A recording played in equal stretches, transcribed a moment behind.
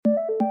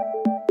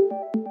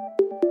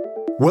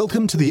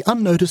Welcome to The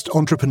Unnoticed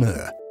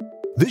Entrepreneur.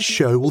 This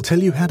show will tell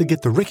you how to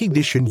get the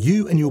recognition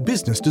you and your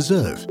business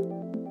deserve.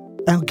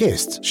 Our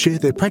guests share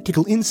their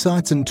practical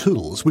insights and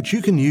tools which you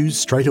can use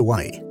straight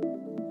away.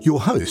 Your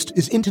host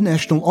is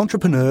international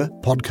entrepreneur,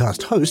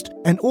 podcast host,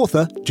 and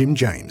author Jim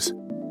James.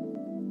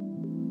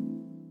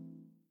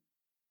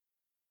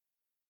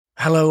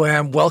 Hello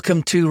and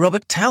welcome to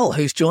Robert Tell,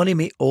 who's joining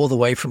me all the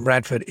way from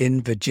Radford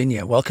in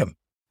Virginia. Welcome.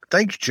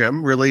 Thanks,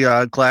 Jim. Really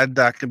glad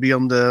I could be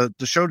on the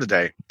show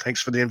today.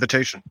 Thanks for the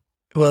invitation.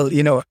 Well,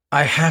 you know,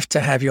 I have to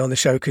have you on the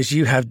show because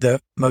you have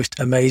the most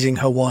amazing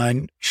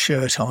Hawaiian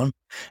shirt on,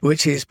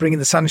 which is bringing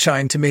the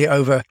sunshine to me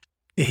over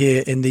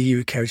here in the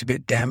UK. It's a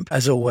bit damp,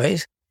 as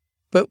always.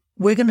 But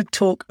we're going to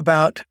talk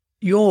about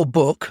your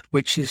book,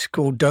 which is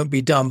called Don't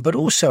Be Dumb, but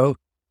also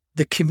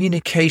the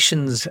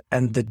communications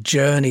and the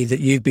journey that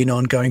you've been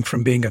on going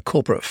from being a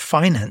corporate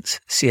finance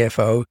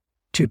CFO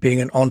to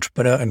being an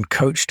entrepreneur and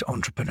coached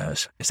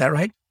entrepreneurs. Is that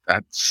right?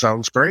 That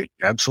sounds great.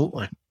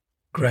 Absolutely.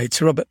 Great.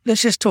 So, Robert,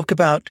 let's just talk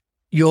about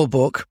your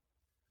book,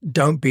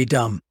 Don't Be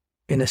Dumb,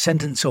 in a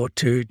sentence or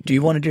two. Do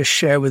you want to just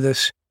share with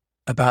us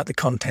about the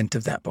content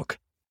of that book?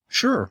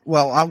 Sure.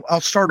 Well,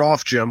 I'll start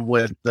off, Jim,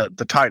 with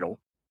the title,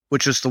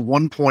 which is the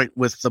one point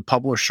with the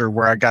publisher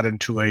where I got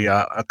into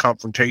a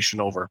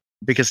confrontation over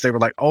because they were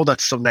like, oh,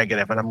 that's so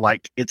negative. And I'm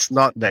like, it's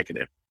not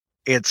negative.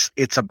 It's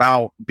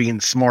about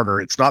being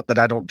smarter. It's not that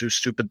I don't do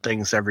stupid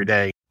things every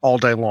day, all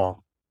day long,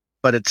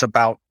 but it's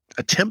about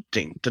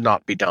attempting to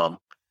not be dumb.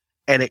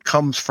 And it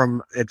comes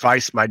from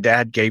advice my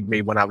dad gave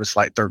me when I was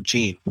like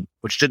 13,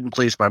 which didn't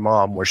please my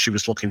mom, where she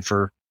was looking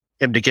for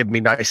him to give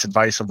me nice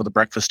advice over the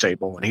breakfast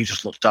table. And he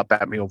just looked up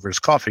at me over his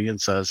coffee and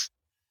says,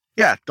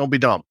 yeah, don't be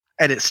dumb.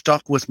 And it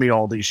stuck with me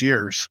all these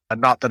years.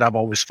 And not that I've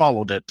always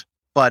followed it,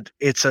 but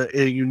it's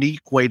a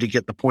unique way to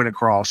get the point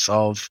across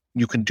of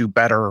you can do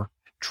better.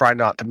 Try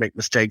not to make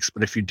mistakes,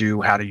 but if you do,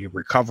 how do you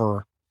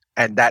recover?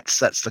 And that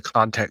sets the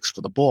context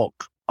for the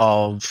book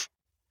of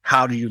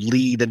how do you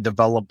lead and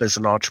develop as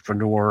an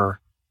entrepreneur?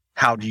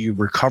 How do you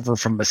recover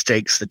from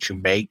mistakes that you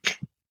make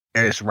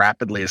as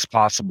rapidly as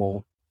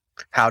possible?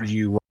 How do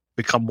you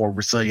become more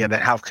resilient?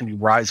 And how can you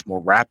rise more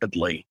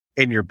rapidly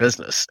in your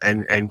business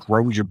and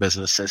grow your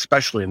business,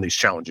 especially in these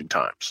challenging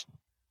times?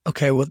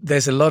 Okay, well,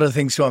 there's a lot of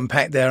things to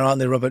unpack there, aren't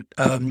there, Robert?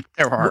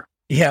 There are.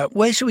 Yeah,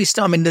 where should we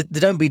start? I mean, the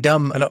Don't Be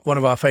Dumb, and one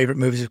of our favorite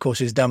movies, of course,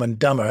 is Dumb and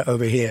Dumber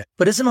over here.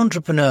 But as an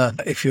entrepreneur,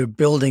 if you're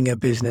building a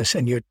business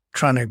and you're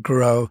trying to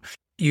grow,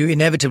 you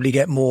inevitably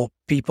get more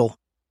people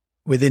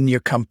within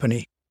your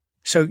company.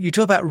 So you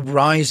talk about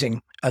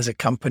rising as a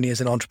company, as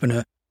an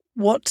entrepreneur.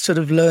 What sort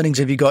of learnings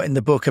have you got in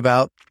the book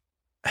about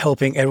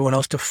helping everyone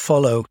else to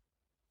follow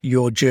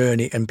your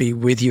journey and be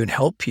with you and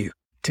help you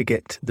to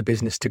get the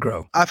business to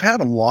grow? I've had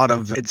a lot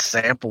of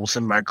examples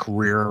in my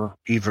career,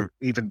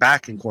 even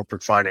back in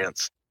corporate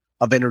finance,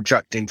 of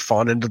interjecting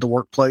fun into the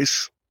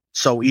workplace.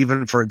 So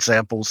even for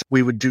examples,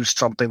 we would do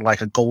something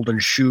like a Golden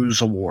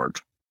Shoes Award,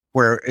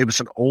 where it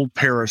was an old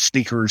pair of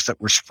sneakers that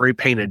were spray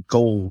painted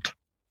gold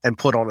and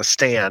put on a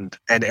stand.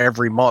 And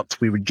every month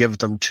we would give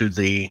them to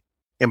the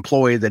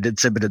employee that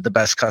exhibited the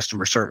best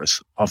customer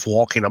service of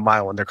walking a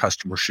mile in their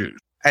customer shoes.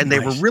 And They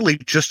were really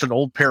just an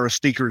old pair of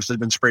sneakers that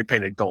had been spray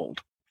painted gold.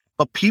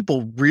 But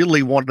people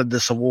really wanted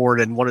this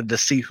award and wanted to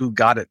see who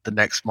got it the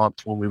next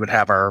month when we would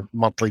have our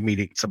monthly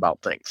meetings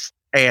about things.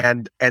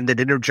 And it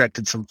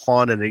interjected some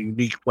fun in a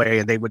unique way.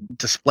 And they would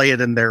display it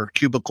in their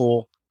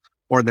cubicle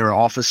or in their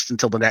office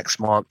until the next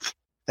month,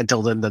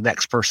 until then the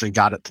next person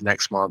got it the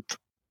next month.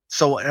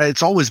 So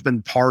it's always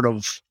been part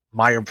of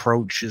my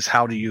approach is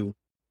how do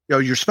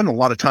you're spending a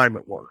lot of time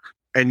at work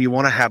and you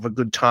want to have a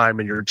good time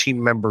and your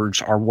team members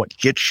are what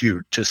gets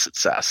you to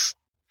success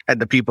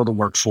and the people that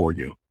work for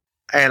you.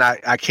 And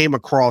I came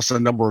across a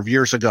number of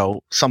years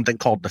ago something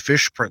called the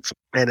fish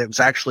principle. And it was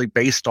actually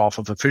based off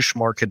of a fish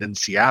market in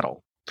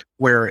Seattle,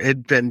 where it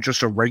had been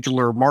just a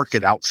regular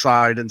market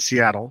outside in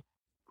Seattle,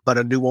 but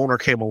a new owner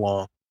came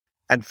along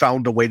and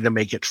found a way to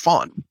make it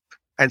fun.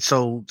 And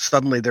so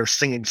suddenly they're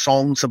singing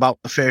songs about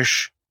the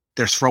fish.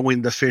 They're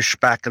throwing the fish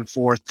back and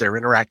forth. They're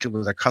interacting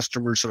with their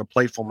customers in a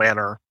playful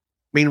manner.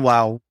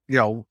 Meanwhile,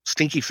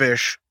 stinky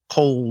fish,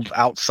 cold,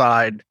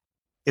 outside.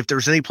 If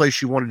there's any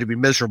place you wanted to be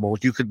miserable,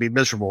 you could be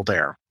miserable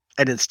there.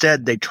 And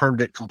instead, they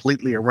turned it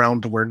completely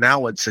around to where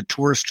now it's a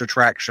tourist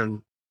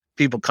attraction.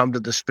 People come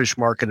to this fish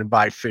market and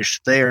buy fish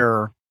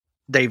there.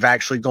 They've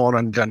actually gone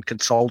and done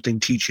consulting,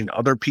 teaching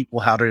other people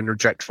how to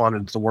interject fun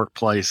into the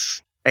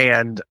workplace.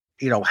 And,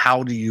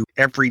 how do you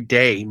every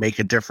day make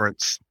a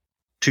difference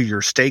to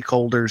your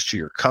stakeholders, to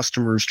your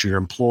customers, to your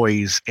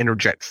employees,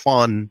 interject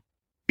fun,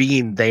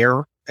 being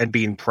there and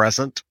being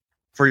present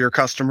for your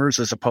customers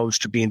as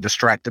opposed to being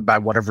distracted by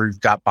whatever you've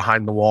got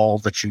behind the wall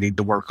that you need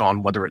to work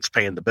on, whether it's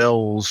paying the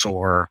bills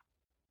or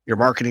your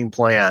marketing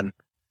plan.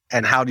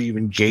 And how do you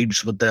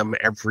engage with them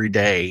every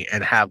day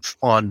and have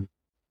fun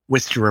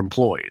with your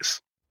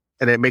employees?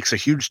 And it makes a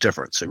huge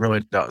difference. It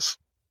really does.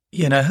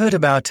 Yeah, and I heard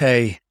about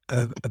a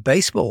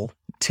baseball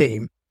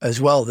team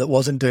as well that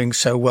wasn't doing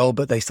so well,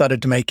 but they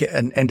started to make it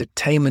an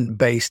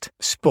entertainment-based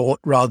sport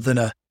rather than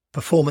a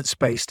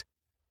performance-based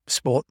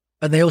sport.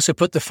 And they also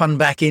put the fun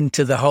back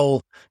into the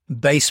whole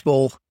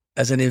baseball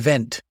as an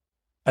event,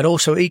 and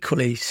also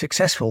equally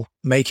successful,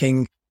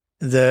 making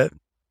the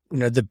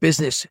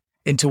business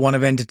into one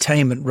of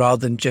entertainment rather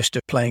than just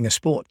playing a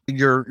sport.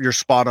 You're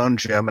spot on,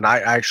 Jim. And I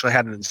actually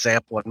had an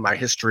example in my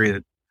history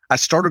that I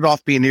started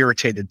off being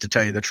irritated, to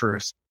tell you the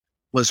truth,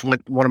 was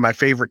when one of my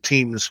favorite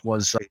teams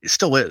was, it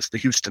still is, the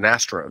Houston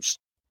Astros.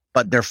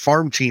 But their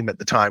farm team at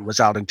the time was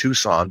out in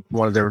Tucson,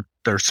 one of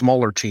their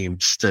smaller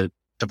teams, the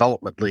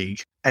development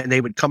league. And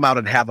they would come out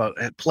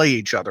and play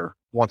each other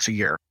once a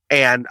year.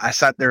 And I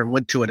sat there and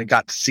went to it and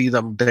got to see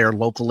them there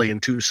locally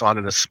in Tucson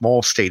in a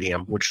small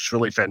stadium, which is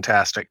really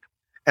fantastic.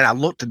 And I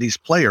looked at these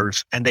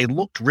players and they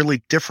looked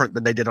really different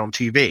than they did on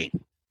TV.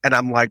 And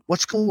I'm like,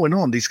 what's going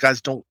on? These guys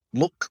don't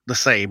look the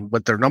same,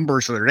 but their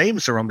numbers and their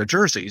names are on the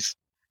jerseys.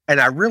 And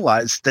I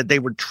realized that they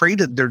were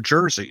traded their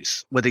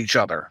jerseys with each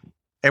other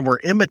and were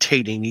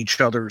imitating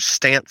each other's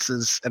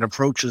stances and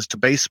approaches to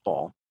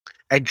baseball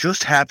and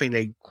just having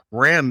a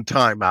grand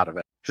time out of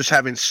it, just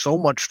having so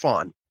much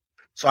fun.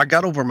 So I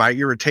got over my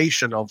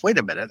irritation of, wait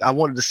a minute, I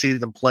wanted to see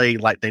them play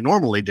like they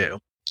normally do,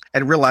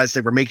 and realized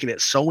they were making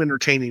it so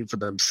entertaining for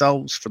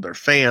themselves, for their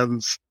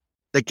fans.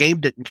 The game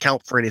didn't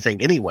count for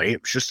anything anyway.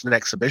 It was just an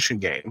exhibition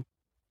game.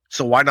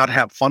 So why not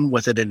have fun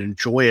with it and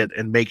enjoy it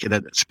and make it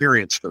an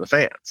experience for the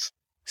fans?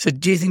 So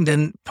do you think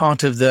then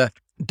part of the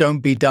don't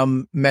be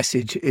dumb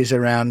message is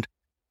around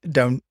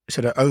don't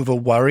sort of over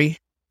worry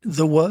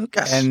the work,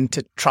 Yes. and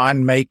to try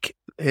and make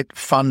it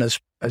fun as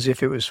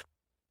if it was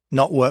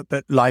not work,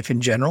 but life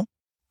in general?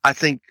 I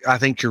think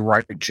you're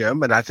right,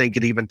 Jim. And I think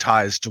it even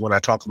ties to when I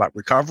talk about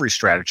recovery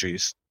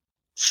strategies.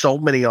 So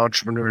many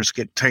entrepreneurs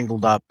get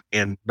tangled up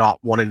in not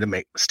wanting to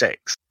make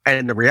mistakes.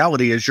 And the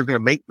reality is you're going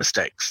to make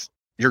mistakes.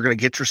 You're going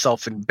to get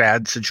yourself in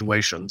bad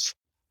situations,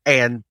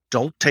 and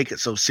don't take it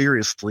so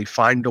seriously.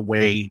 Find a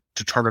way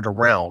to turn it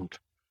around.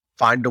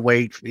 Find a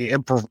way to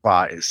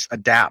improvise,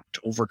 adapt,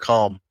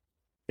 overcome,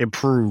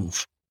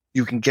 improve.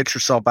 You can get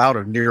yourself out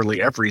of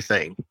nearly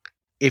everything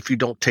if you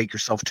don't take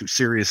yourself too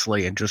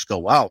seriously and just go,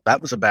 wow,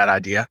 that was a bad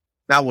idea.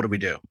 Now what do we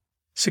do?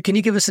 So can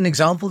you give us an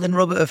example then,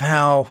 Robert, of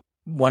how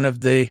one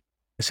of the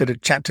sort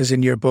of chapters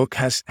in your book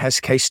has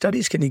case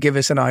studies? Can you give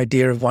us an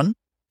idea of one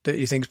that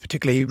you think is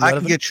particularly relevant? I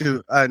can get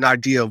you an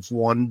idea of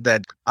one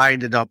that I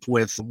ended up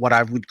with what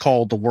I would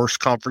call the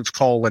worst conference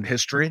call in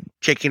history,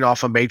 kicking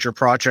off a major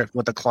project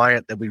with a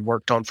client that we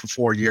worked on for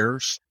 4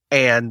 years,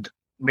 and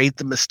I made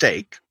the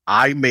mistake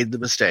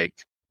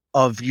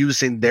of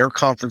using their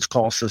conference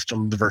call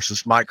system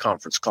versus my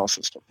conference call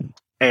system.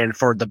 And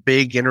for the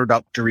big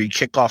introductory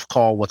kickoff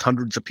call with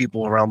hundreds of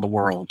people around the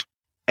world,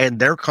 and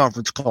their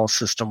conference call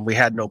system, we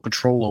had no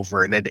control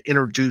over, and it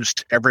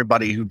introduced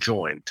everybody who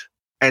joined.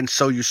 And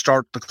so you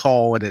start the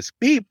call and it's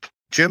beep,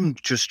 Jim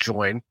just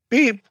joined,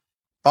 beep,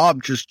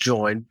 Bob just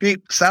joined,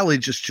 beep, Sally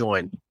just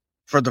joined,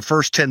 for the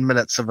first 10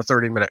 minutes of a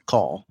 30-minute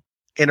call,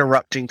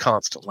 interrupting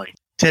constantly.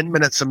 10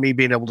 minutes of me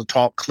being able to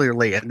talk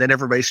clearly, and then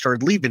everybody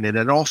started leaving it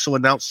and also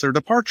announced their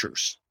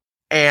departures.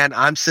 And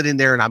I'm sitting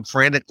there and I'm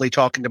frantically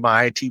talking to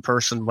my IT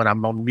person when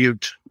I'm on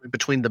mute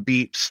between the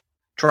beeps,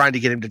 trying to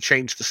get him to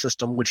change the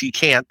system, which he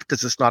can't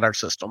because it's not our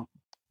system,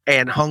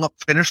 and hung up,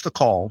 finished the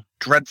call.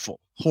 Dreadful,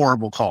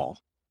 horrible call.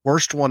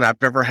 Worst one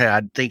I've ever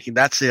had, thinking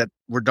that's it.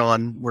 We're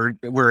done.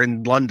 We're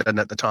in London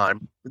at the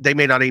time. They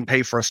may not even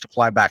pay for us to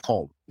fly back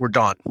home. We're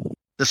done.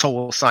 This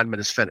whole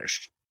assignment is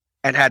finished.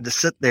 And had to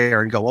sit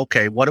there and go,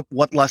 okay, what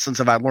lessons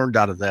have I learned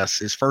out of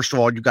this? Is, first of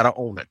all, you got to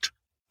own it.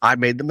 I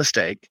made the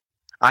mistake.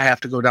 I have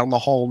to go down the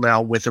hall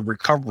now with a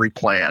recovery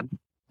plan,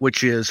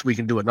 which is we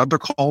can do another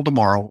call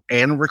tomorrow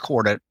and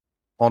record it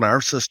on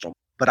our system.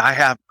 But I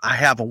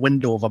have a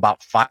window of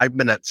about 5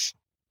 minutes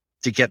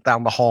to get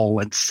down the hall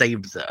and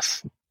save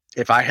this.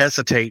 If I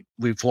hesitate,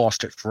 we've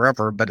lost it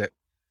forever.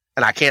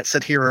 And I can't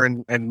sit here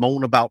and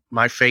moan about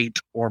my fate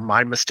or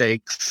my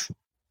mistakes.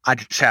 I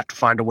just have to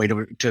find a way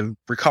to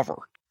recover.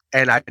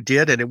 And I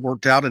did, and it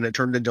worked out, and it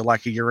turned into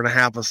like a 1.5 year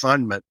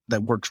assignment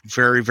that worked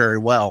very, very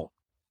well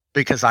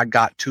because I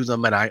got to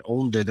them and I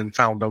owned it and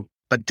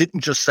but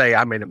didn't just say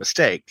I made a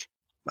mistake.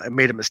 I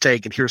made a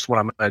mistake, and here's what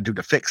I'm going to do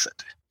to fix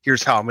it.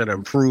 Here's how I'm going to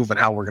improve and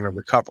how we're going to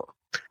recover.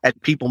 And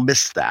people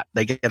miss that.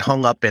 They get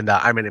hung up in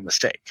I made a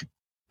mistake,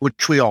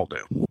 which we all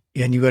do.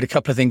 Yeah, and you've got a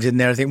couple of things in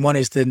there. I think one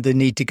is the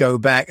need to go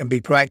back and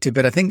be proactive.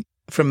 But I think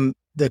from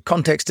the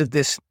context of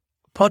this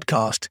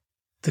podcast,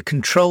 the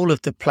control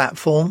of the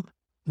platform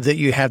that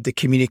you have the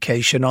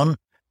communication on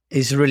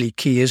is really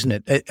key, isn't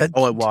it? It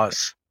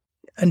was.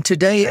 And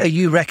today, are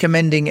you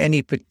recommending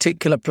any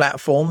particular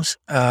platforms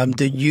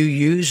that you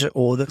use,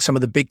 or that some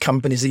of the big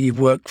companies that you've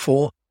worked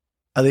for?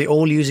 Are they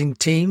all using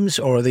Teams,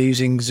 or are they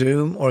using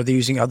Zoom, or are they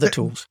using other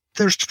tools?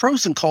 There's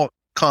pros and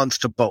cons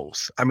to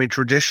both. I mean,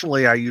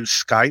 traditionally I use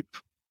Skype,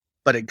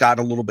 but it got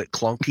a little bit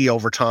clunky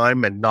over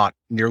time and not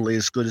nearly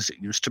as good as it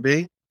used to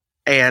be,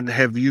 and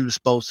have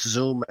used both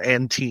Zoom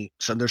and Teams.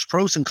 And there's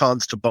pros and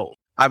cons to both.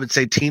 I would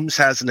say Teams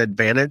has an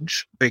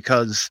advantage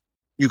because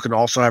you can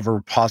also have a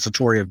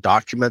repository of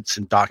documents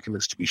and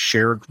documents to be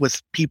shared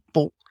with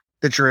people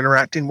that you're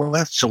interacting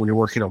with. So when you're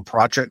working on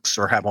projects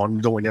or have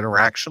ongoing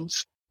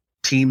interactions,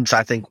 Teams,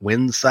 I think,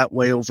 wins that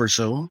way over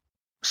Zoom.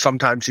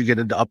 Sometimes you get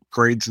into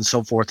upgrades and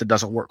so forth. It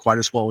doesn't work quite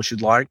as well as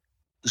you'd like.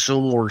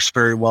 Zoom works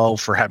very well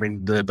for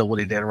having the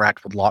ability to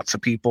interact with lots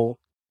of people,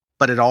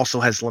 but it also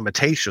has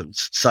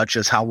limitations, such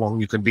as how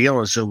long you can be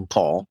on a Zoom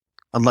call.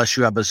 Unless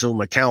you have a Zoom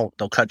account,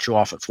 they'll cut you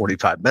off at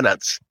 45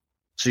 minutes.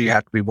 So you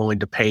have to be willing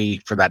to pay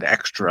for that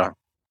extra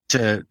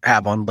to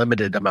have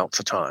unlimited amounts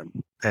of time.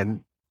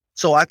 And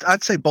so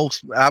I'd say both.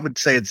 I would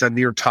say it's a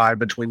near tie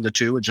between the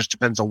two. It just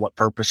depends on what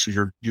purpose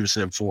you're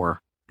using it for.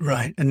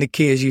 Right. And the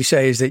key, as you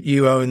say, is that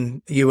you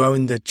own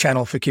the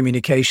channel for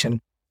communication.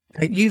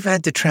 You've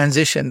had to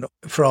transition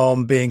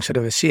from being sort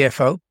of a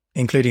CFO,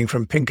 including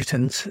from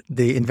Pinkerton's,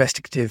 the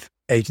investigative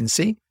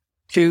agency,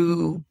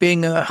 to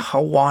being a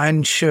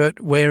Hawaiian shirt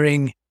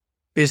wearing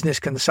business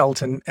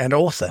consultant and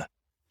author.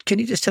 Can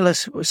you just tell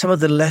us some of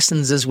the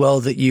lessons as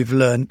well that you've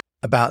learned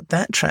about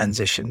that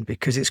transition?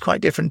 Because it's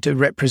quite different to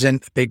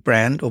represent a big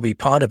brand or be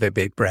part of a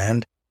big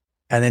brand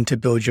and then to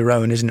build your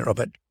own, isn't it,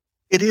 Robert?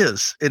 It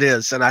is.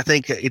 And I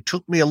think it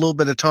took me a little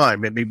bit of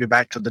time. It may be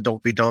back to the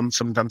don't be dumb.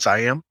 Sometimes I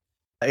am.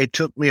 It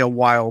took me a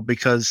while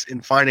because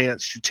in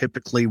finance, you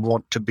typically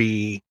want to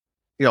be,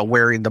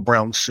 wearing the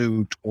brown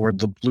suit or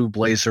the blue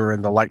blazer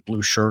and the light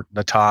blue shirt and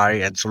the tie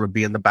and sort of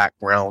be in the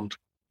background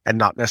and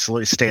not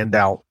necessarily stand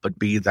out, but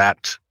be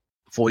that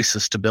voice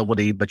of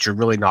stability, but you're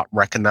really not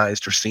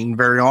recognized or seen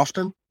very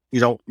often. You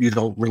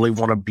don't really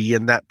want to be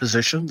in that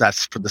position.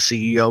 That's for the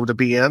CEO to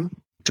be in,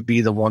 to be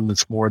the one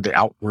that's more the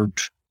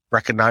outward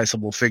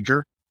recognizable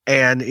figure.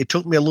 And it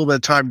took me a little bit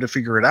of time to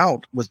figure it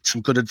out with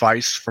some good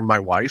advice from my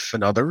wife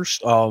and others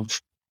of,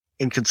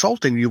 in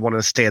consulting, you want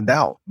to stand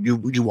out.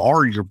 You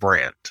are your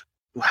brand.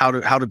 How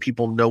do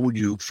people know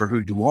you for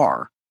who you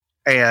are?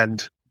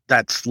 And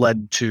that's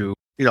led to,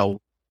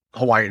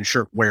 Hawaiian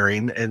shirt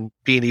wearing and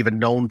being even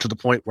known to the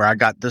point where I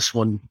got this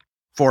one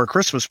for a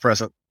Christmas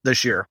present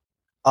this year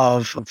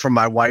from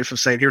my wife of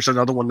saying, here's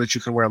another one that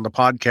you can wear on the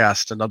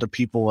podcast. And other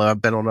people have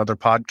been on other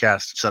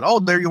podcasts said, oh,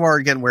 there you are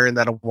again wearing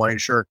that Hawaiian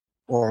shirt.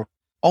 Or,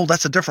 oh,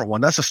 that's a different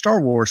one. That's a Star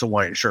Wars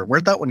Hawaiian shirt.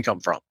 Where'd that one come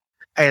from?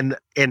 And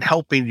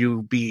helping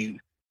you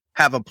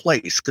have a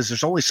place, because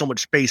there's only so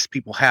much space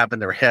people have in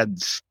their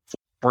heads for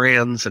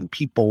brands and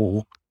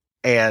people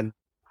and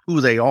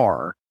who they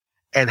are.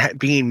 And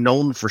being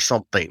known for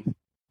something,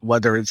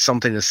 whether it's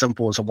something as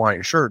simple as a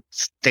Hawaiian shirt,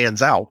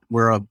 stands out,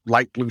 where a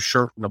light blue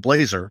shirt and a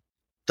blazer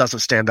doesn't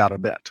stand out a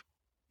bit.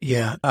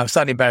 Yeah, I'm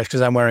slightly embarrassed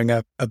because I'm wearing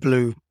a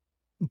blue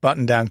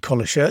button-down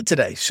collar shirt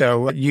today.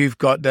 So you've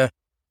got the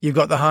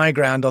high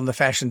ground on the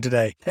fashion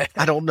today.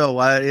 I don't know.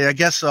 I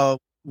guess World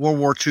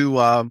War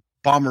II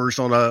bombers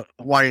on a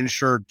Hawaiian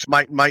shirt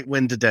might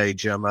win today,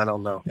 Jim. I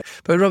don't know.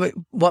 But Robert,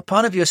 what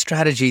part of your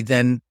strategy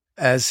then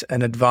as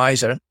an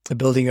advisor to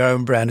building your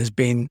own brand has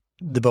been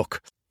the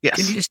book? Yes.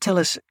 Can you just tell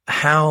us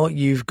how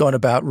you've gone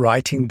about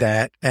writing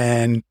that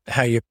and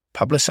how you're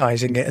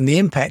publicizing it and the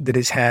impact that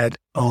it's had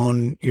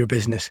on your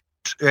business?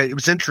 It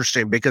was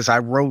interesting because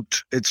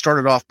it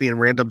started off being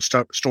random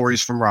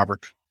stories from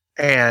Robert,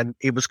 and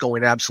it was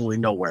going absolutely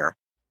nowhere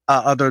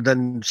other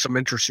than some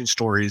interesting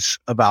stories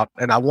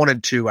and I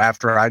wanted to,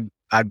 after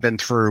I'd been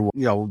through,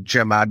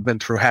 Jim, I'd been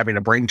through having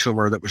a brain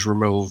tumor that was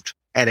removed,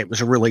 and it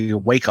was really a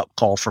wake-up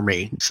call for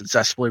me,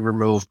 successfully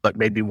removed, but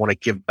made me want to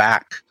give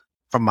back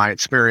from my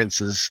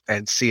experiences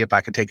and see if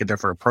I could take a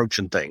different approach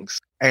in things.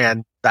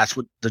 And that's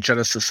what the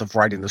genesis of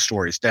writing the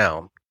stories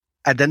down.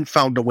 I then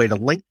found a way to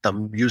link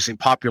them using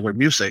popular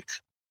music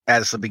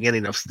as the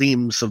beginning of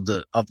themes of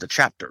the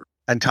chapter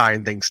and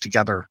tying things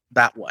together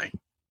that way.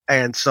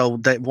 And so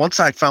that once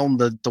I found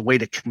the way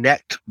to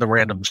connect the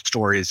random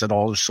stories, it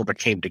all sort of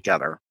came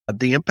together.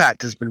 The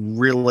impact has been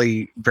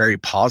really very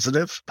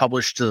positive.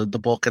 Published the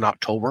book in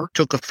October.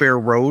 Took a fair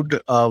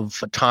road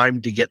of time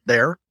to get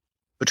there,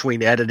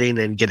 between editing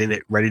and getting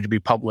it ready to be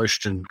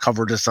published and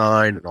cover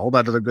design and all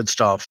that other good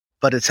stuff.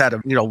 But it's had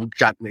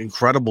gotten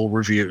incredible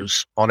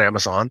reviews on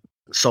Amazon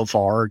so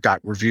far.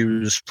 Got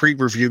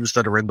pre-reviews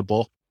that are in the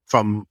book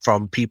from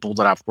people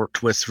that I've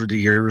worked with through the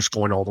years,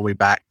 going all the way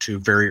back to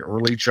very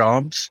early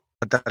jobs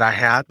that I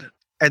had.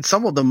 And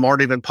some of them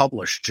aren't even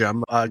published,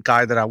 Jim. A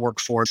guy that I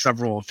worked for,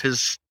 several of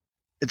his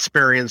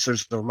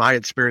experiences or my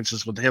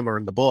experiences with him are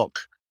in the book.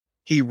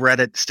 He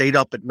read it, stayed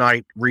up at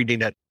night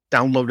reading it,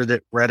 downloaded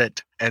it, read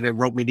it, and then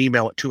wrote me an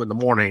email at 2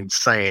 a.m.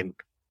 saying,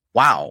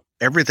 wow,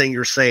 everything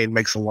you're saying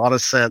makes a lot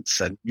of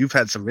sense. And you've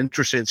had some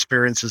interesting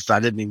experiences that I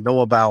didn't even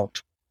know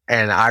about.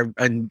 And I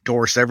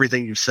endorse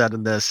everything you said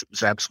in this. It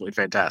was absolutely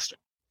fantastic.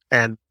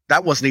 And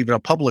that wasn't even a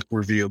public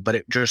review, but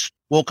it just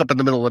woke up in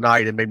the middle of the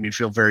night and made me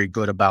feel very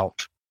good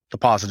about the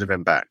positive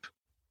impact.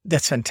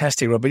 That's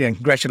fantastic, Robert. And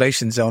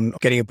congratulations on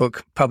getting a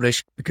book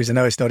published, because I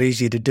know it's not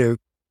easy to do.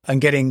 And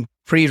getting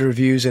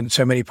pre-reviews and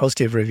so many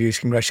positive reviews.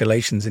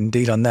 Congratulations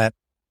indeed on that.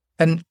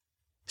 And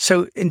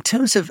so in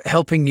terms of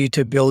helping you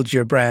to build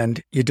your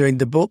brand, you're doing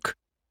the book,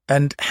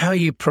 and how are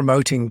you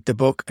promoting the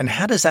book? And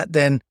how does that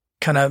then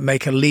kind of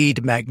make a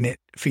lead magnet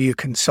for your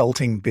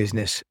consulting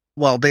business?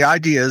 Well, the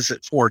idea is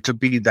for it to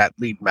be that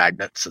lead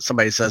magnet. So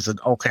somebody says that,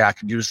 okay, I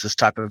could use this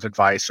type of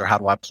advice, or how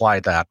do I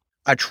apply that?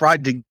 I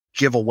tried to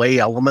give away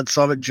elements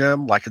of it,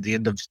 Jim, like at the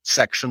end of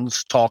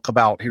sections, talk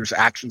about here's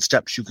action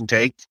steps you can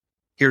take.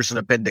 Here's an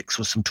appendix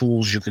with some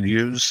tools you can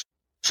use.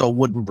 So it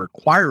wouldn't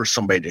require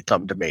somebody to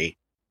come to me,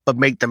 but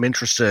make them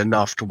interested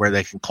enough to where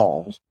they can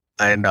call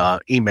and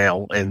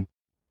email and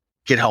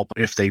get help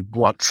if they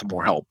want some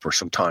more help or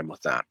some time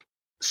with that.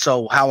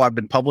 So how I've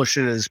been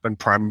publishing has been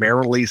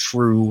primarily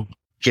through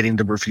getting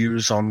the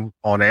reviews on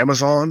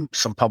Amazon,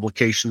 some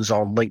publications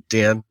on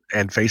LinkedIn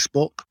and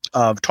Facebook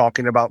of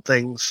talking about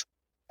things,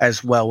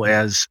 as well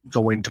as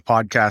going to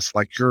podcasts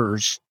like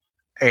yours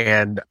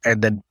and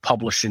then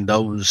publishing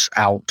those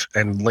out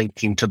and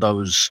linking to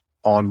those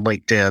on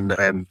LinkedIn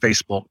and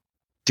Facebook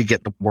to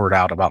get the word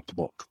out about the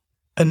book.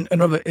 And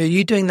Robert, are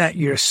you doing that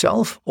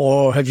yourself,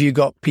 or have you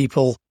got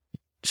people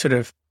sort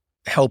of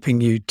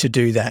helping you to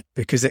do that?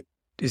 Because it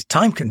is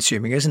time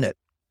consuming, isn't it?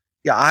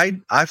 Yeah,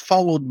 I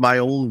followed my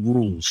own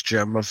rules,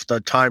 Jim, of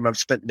the time I've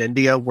spent in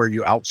India, where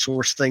you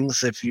outsource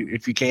things if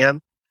you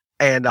can,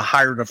 and I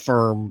hired a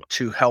firm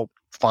to help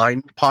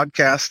find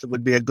podcasts that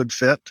would be a good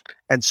fit.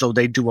 And so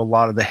they do a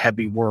lot of the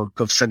heavy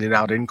work of sending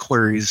out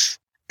inquiries,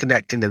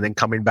 connecting, and then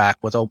coming back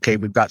with, okay,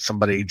 we've got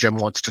somebody Jim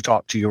wants to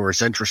talk to you or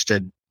is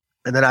interested.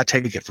 And then I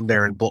take it from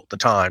there and book the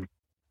time.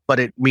 But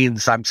it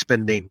means I'm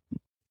spending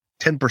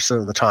 10%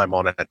 of the time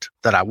on it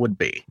that I would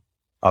be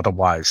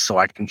otherwise, so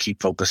I can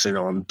keep focusing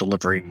on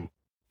delivering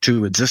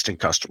to existing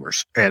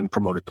customers and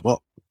promoting the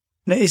book.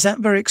 Now, is that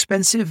very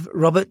expensive,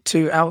 Robert,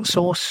 to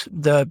outsource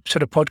the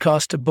sort of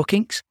podcast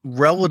bookings?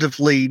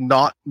 Relatively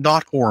not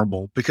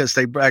horrible, because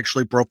they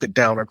actually broke it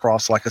down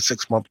across like a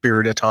 6-month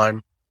period of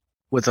time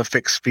with a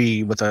fixed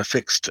fee, with a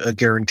fixed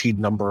guaranteed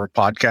number of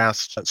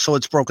podcasts. So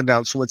it's broken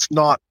down, so it's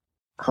not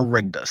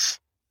horrendous.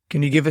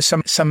 Can you give us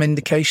some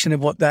indication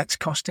of what that's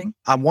costing?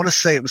 I want to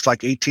say it was like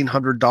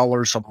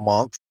 $1,800 a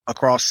month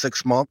across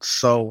 6 months.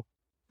 So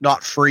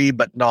not free,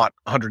 but not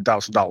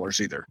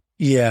 $100,000 either.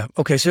 Yeah.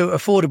 Okay. So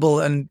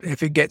affordable. And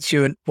if it gets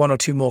you 1 or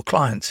 2 more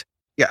clients.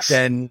 Yes.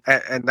 Then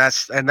and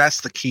that's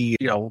the key,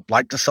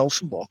 like to sell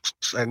some books.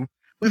 And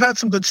we've had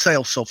some good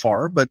sales so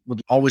far, but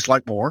would always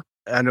like more.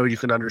 I know you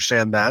can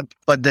understand that,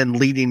 but then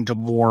leading to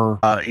more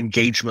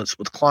engagements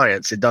with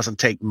clients. It doesn't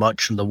take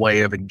much in the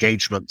way of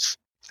engagements.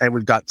 And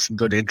we've got some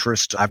good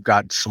interest. I've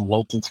got some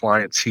local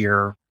clients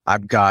here.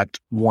 I've got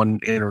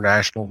one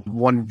international,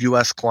 one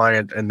U.S.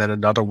 client, and then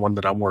another one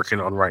that I'm working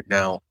on right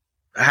now.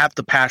 I have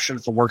the passion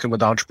for working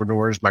with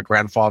entrepreneurs. My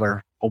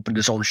grandfather opened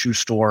his own shoe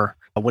store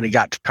when he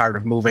got tired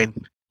of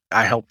moving.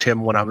 I helped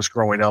him when I was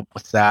growing up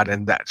with that,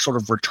 and that sort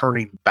of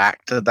returning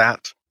back to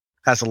that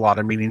has a lot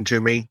of meaning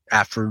to me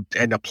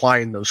and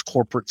applying those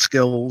corporate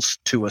skills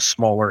to a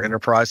smaller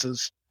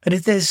enterprises. And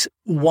if there's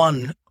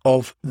one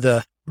of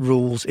the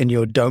rules in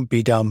your Don't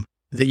Be Dumb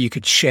that you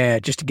could share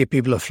just to give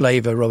people a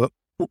flavor, Robert,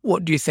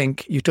 what do you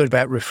think? You talked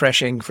about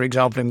refreshing, for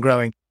example, and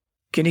growing.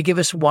 Can you give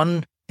us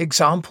one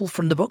example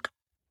from the book?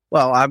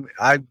 Well,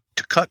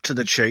 to cut to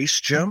the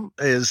chase, Jim,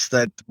 is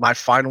that my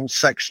final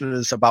section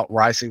is about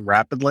rising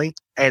rapidly,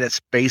 and it's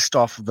based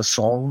off of a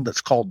song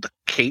that's called The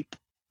Cape.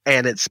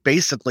 And it's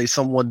basically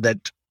someone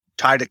that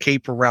tied a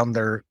cape around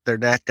their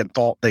neck and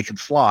thought they could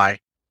fly.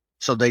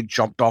 So they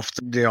jumped off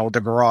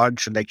the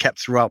garage, and they kept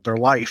throughout their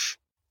life.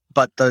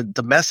 But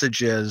the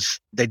message is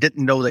they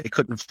didn't know they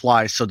couldn't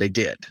fly, so they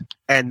did.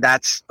 And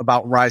that's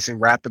about rising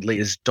rapidly,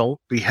 is don't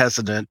be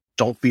hesitant.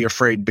 Don't be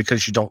afraid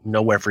because you don't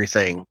know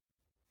everything.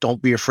 Don't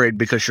be afraid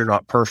because you're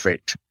not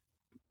perfect.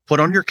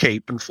 Put on your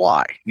cape and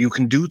fly. You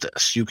can do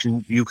this. You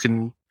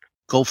can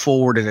go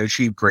forward and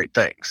achieve great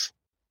things.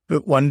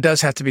 But one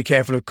does have to be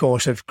careful, of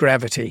course, of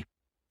gravity,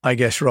 I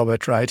guess,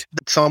 Robert, right?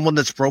 Someone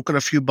that's broken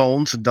a few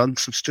bones and done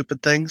some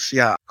stupid things,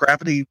 yeah,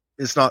 gravity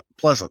is not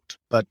pleasant,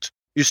 but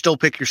you still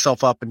pick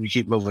yourself up and you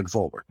keep moving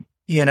forward.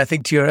 Yeah, and I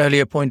think to your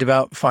earlier point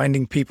about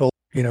finding people,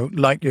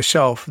 like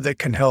yourself that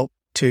can help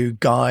to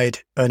guide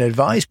and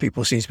advise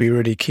people seems to be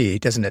really key,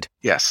 doesn't it?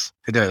 Yes,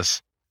 it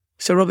is.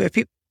 So, Robert,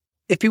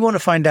 if you want to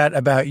find out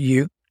about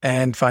you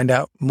and find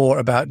out more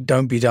about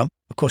Don't Be Dumb,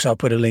 of course, I'll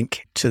put a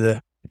link to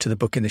the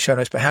book in the show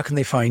notes, but how can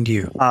they find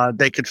you?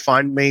 They could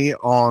find me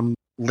on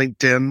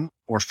LinkedIn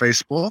or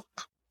Facebook.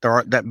 There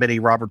aren't that many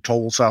Robert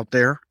Towles out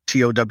there,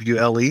 Towle.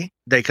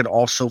 They could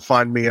also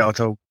find me,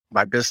 although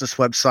my business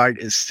website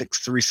is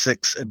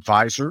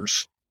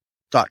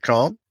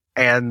 636advisors.com.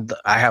 And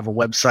I have a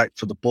website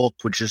for the book,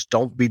 which is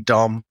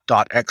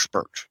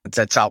don'tbedumb.expert.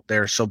 That's out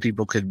there so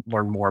people could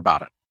learn more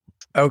about it.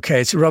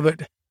 Okay, it's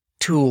Robert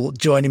Toole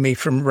joining me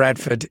from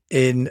Radford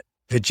in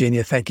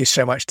Virginia. Thank you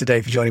so much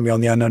today for joining me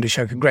on the Unknown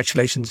Show.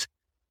 Congratulations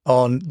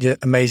on your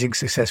amazing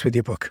success with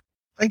your book.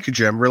 Thank you,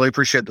 Jim. Really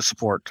appreciate the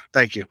support.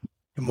 Thank you.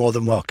 You're more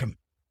than welcome.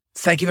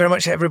 Thank you very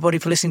much, everybody,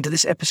 for listening to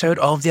this episode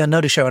of The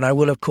Unknown Show. And I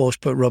will, of course,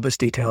 put Robert's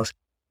details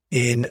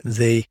in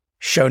the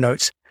show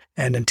notes.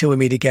 And until we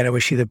meet again, I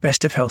wish you the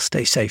best of health.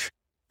 Stay safe.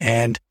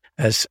 And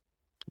as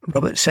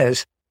Robert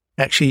says,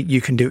 actually,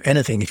 you can do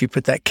anything if you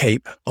put that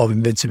cape of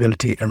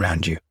invincibility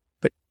around you.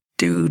 But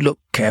do look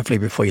carefully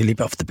before you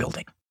leap off the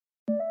building.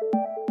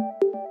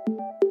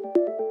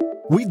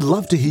 We'd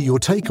love to hear your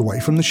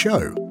takeaway from the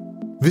show.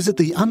 Visit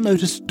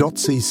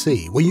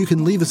theunnoticed.cc where you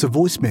can leave us a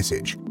voice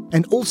message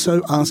and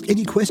also ask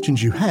any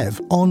questions you have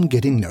on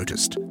getting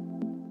noticed.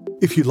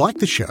 If you like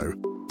the show,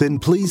 then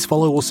please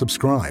follow or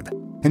subscribe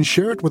and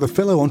share it with a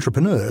fellow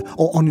entrepreneur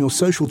or on your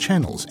social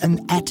channels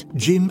and at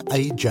Jim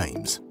A.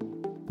 James.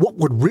 What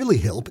would really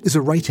help is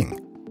a rating.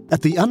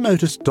 At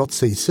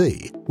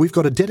theunnoticed.cc, we've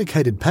got a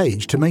dedicated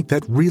page to make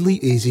that really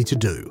easy to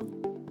do.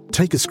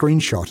 Take a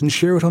screenshot and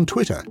share it on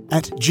Twitter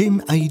at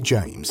Jim A.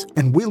 James,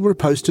 and we'll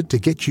repost it to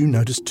get you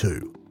noticed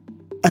too.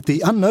 At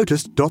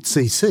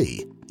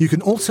theunnoticed.cc, you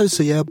can also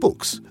see our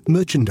books,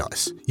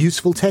 merchandise,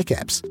 useful tech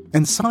apps,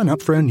 and sign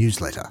up for our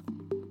newsletter.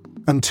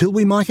 Until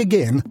we mic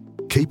again,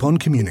 keep on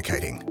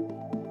communicating.